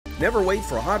Never wait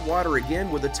for hot water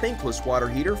again with a tankless water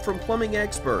heater from Plumbing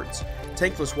Experts.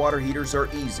 Tankless water heaters are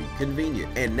easy,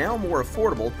 convenient, and now more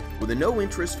affordable with a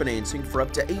no-interest financing for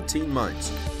up to 18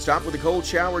 months. Stop with the cold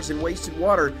showers and wasted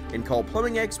water and call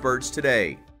Plumbing Experts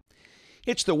today.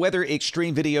 It's the Weather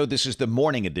Xtreme video. This is the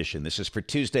morning edition. This is for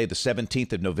Tuesday, the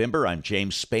 17th of November. I'm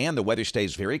James Spann. The weather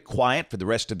stays very quiet for the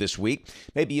rest of this week.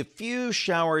 Maybe a few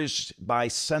showers by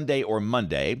Sunday or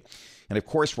Monday. And of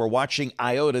course, we're watching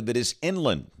iota that is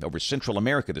inland over Central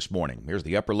America this morning. Here's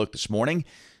the upper look this morning.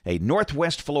 A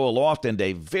northwest flow aloft and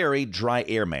a very dry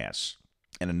air mass.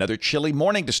 And another chilly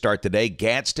morning to start today.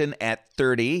 Gadsden at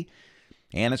 30,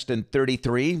 Anniston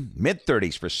 33,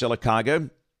 mid-30s for Sylacauga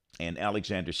and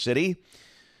Alexander City.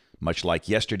 Much like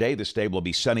yesterday, this day will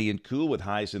be sunny and cool with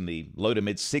highs in the low to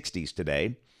mid-60s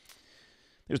today.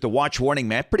 There's the watch warning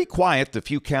map. Pretty quiet. The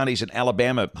few counties in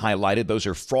Alabama highlighted. Those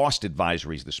are frost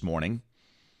advisories this morning.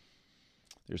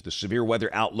 There's the severe weather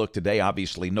outlook today.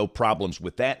 Obviously, no problems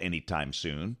with that anytime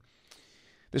soon.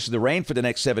 This is the rain for the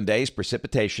next 7 days.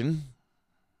 Precipitation.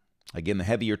 Again, the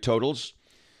heavier totals.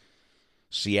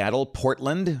 Seattle,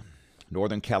 Portland,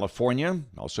 Northern California,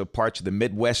 also parts of the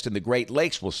Midwest and the Great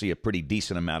Lakes will see a pretty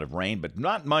decent amount of rain, but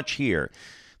not much here.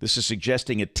 This is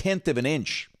suggesting a tenth of an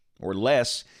inch or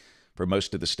less for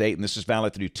most of the state, and this is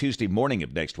valid through Tuesday morning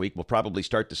of next week. We'll probably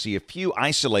start to see a few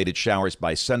isolated showers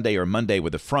by Sunday or Monday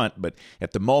with a front, but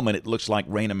at the moment it looks like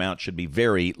rain amount should be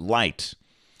very light.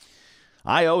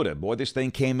 Iota, boy, this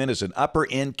thing came in as an upper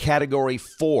end category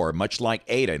 4, much like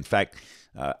Eta. In fact,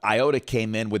 Iota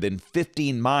came in within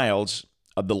 15 miles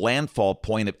of the landfall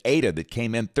point of Eta that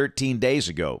came in 13 days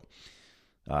ago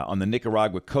on the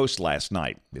Nicaragua coast last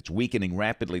night. It's weakening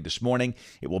rapidly this morning.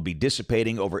 It will be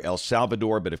dissipating over El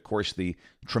Salvador, but of course the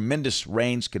tremendous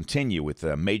rains continue with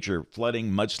major flooding,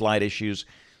 mudslide issues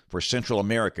for Central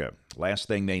America. Last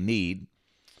thing they need.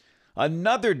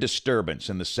 Another disturbance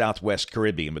in the Southwest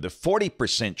Caribbean with a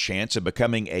 40% chance of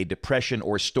becoming a depression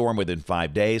or storm within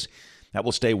 5 days. That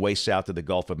will stay way south of the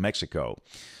Gulf of Mexico.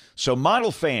 So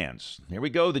model fans, here we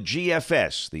go, the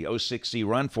GFS, the 06C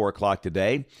run, 4 o'clock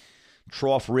today.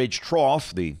 Trough, ridge,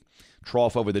 trough, the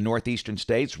trough over the northeastern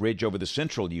states, ridge over the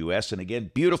central U.S., and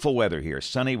again, beautiful weather here,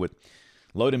 sunny with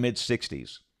low to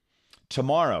mid-60s.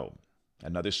 Tomorrow,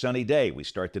 another sunny day. We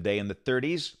start the day in the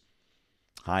 30s,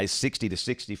 highs 60 to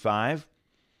 65.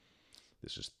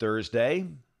 This is Thursday.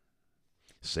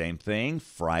 Same thing,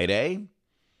 Friday.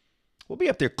 We'll be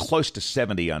up there close to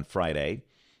 70 on Friday.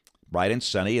 Bright and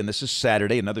sunny, and this is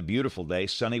Saturday, another beautiful day,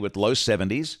 sunny with low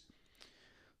 70s.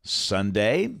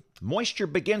 Sunday, moisture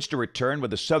begins to return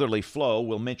with a southerly flow.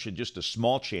 We'll mention just a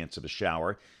small chance of a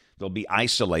shower. They'll be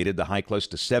isolated, the high close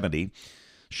to 70.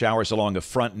 Showers along the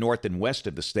front north and west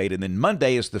of the state. And then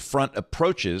Monday, as the front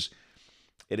approaches,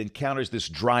 it encounters this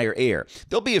drier air.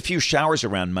 There'll be a few showers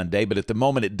around Monday, but at the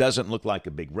moment it doesn't look like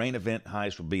a big rain event.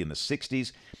 Highs will be in the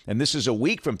 60s. And this is a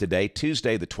week from today,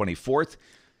 Tuesday the 24th.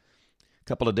 A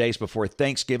couple of days before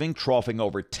Thanksgiving, troughing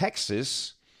over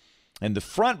Texas, and the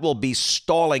front will be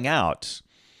stalling out.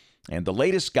 And the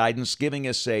latest guidance giving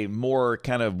us a more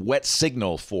kind of wet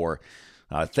signal for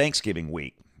Thanksgiving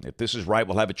week. If this is right,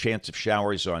 we'll have a chance of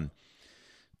showers on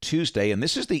Tuesday. And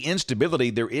this is the instability.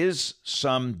 There is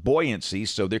some buoyancy,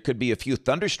 so there could be a few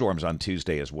thunderstorms on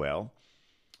Tuesday as well.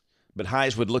 But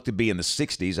highs would look to be in the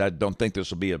 60s. I don't think this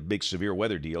will be a big severe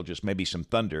weather deal, just maybe some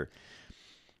thunder.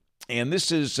 And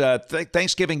this is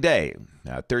Thanksgiving Day,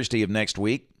 Thursday of next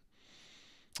week.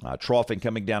 Troughing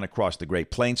coming down across the Great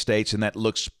Plains states, and that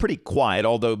looks pretty quiet,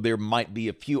 although there might be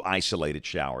a few isolated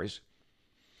showers.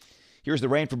 Here's the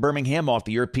rain for Birmingham off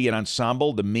the European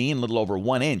ensemble. The mean, a little over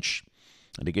 1 inch.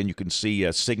 And again, you can see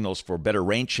signals for better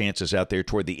rain chances out there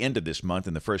toward the end of this month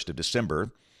and the 1st of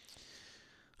December.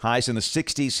 Highs in the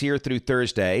 60s here through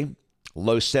Thursday.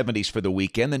 Low 70s for the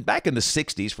weekend. Then back in the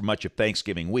 60s for much of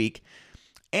Thanksgiving week.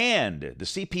 And the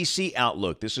CPC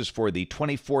outlook, this is for the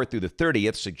 24th through the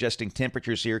 30th, suggesting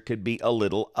temperatures here could be a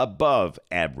little above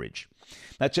average.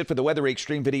 That's it for the Weather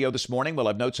Xtreme video this morning. We'll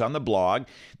have notes on the blog.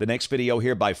 The next video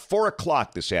here by 4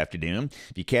 o'clock this afternoon.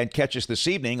 If you can't catch us this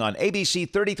evening on ABC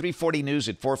 3340 News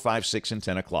at 4, 5, 6, and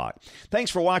 10 o'clock.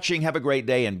 Thanks for watching. Have a great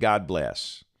day, and God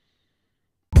bless.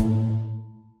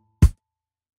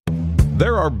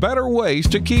 There are better ways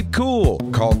to keep cool.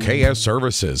 Call KS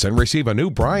Services and receive a new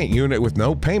Bryant unit with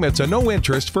no payments and no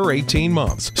interest for 18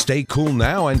 months. Stay cool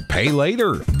now and pay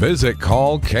later. Visit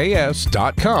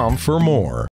callks.com for more.